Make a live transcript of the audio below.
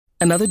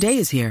Another day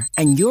is here,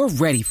 and you're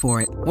ready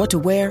for it. What to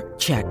wear?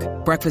 Check.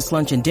 Breakfast,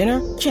 lunch, and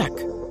dinner? Check.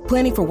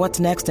 Planning for what's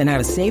next and how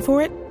to save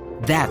for it?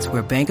 That's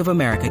where Bank of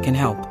America can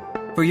help.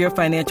 For your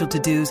financial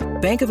to-dos,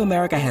 Bank of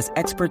America has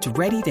experts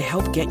ready to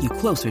help get you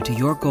closer to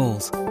your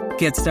goals.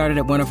 Get started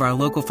at one of our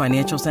local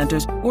financial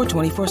centers or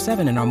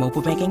 24/7 in our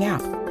mobile banking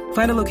app.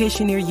 Find a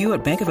location near you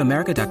at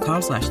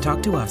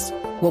bankofamerica.com/talktous.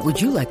 What would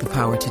you like the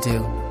power to do?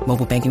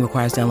 Mobile banking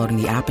requires downloading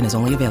the app and is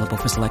only available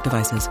for select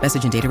devices.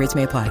 Message and data rates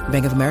may apply.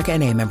 Bank of America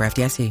N.A., member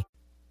FDIC.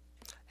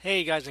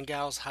 Hey guys and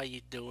gals, how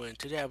you doing?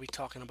 Today I'll be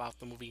talking about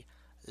the movie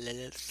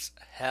Lilith's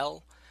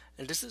Hell,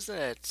 and this is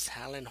a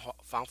Italian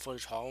found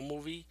footage horror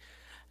movie.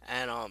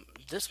 And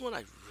this one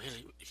I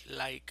really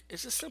like.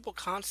 It's a simple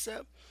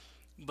concept,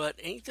 but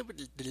anything with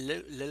the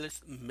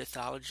Lilith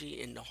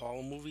mythology in the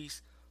horror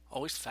movies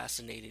always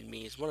fascinated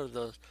me. It's one of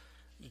the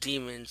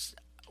demons,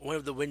 one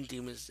of the wind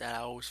demons that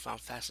I always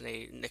found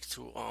fascinating. Next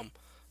to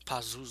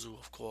Pazuzu,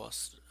 of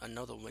course,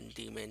 another wind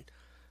demon,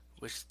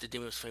 which the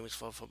demon was famous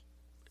for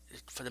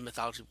the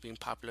mythology being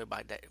popular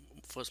by that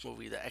first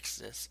movie, The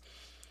Exorcist.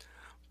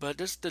 But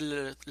this is the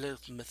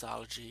Lilith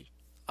mythology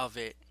of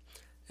it.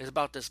 It's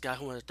about this guy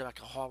who wants to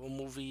direct a horror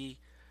movie,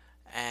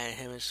 and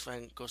him and his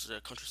friend goes to the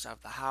countryside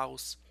of the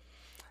house,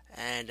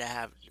 and they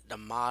have the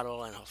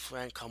model and her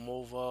friend come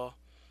over,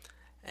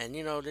 and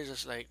they're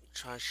just like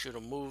trying to shoot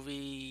a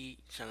movie,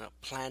 trying to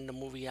plan the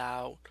movie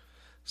out.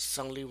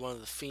 Suddenly, one of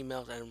the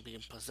females ends up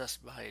being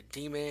possessed by a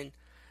demon,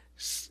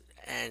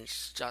 and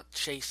start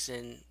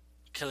chasing,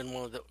 killing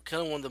one of the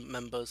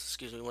members,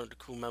 one of the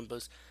crew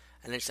members,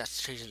 and then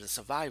starts chasing the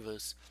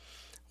survivors.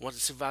 Once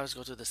the survivors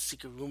go to the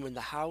secret room in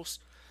the house,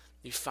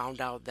 you found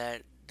out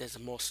that there's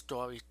more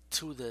story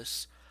to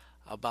this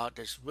about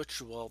this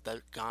ritual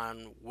that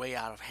gone way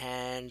out of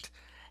hand,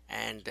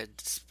 and the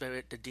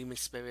demon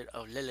spirit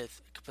of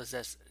Lilith could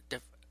possess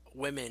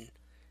women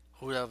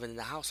who live in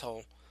the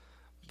household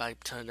by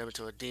turning them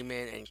into a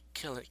demon and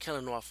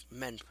killing off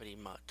men pretty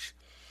much.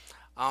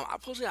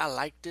 I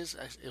like this.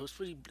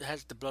 It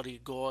has the bloody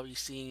gory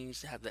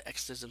scenes, it had the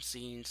exorcism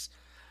scenes,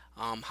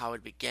 how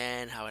it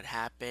began, how it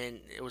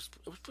happened. It was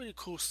pretty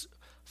cool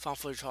found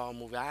footage horror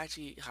movie. I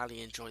actually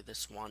highly enjoyed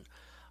this one.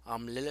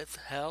 Lilith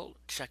Hell,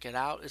 check it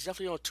out. It's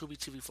definitely on Tubi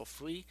TV for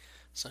free,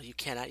 so you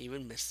cannot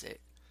even miss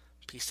it.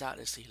 Peace out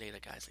and see you later,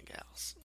 guys and gals.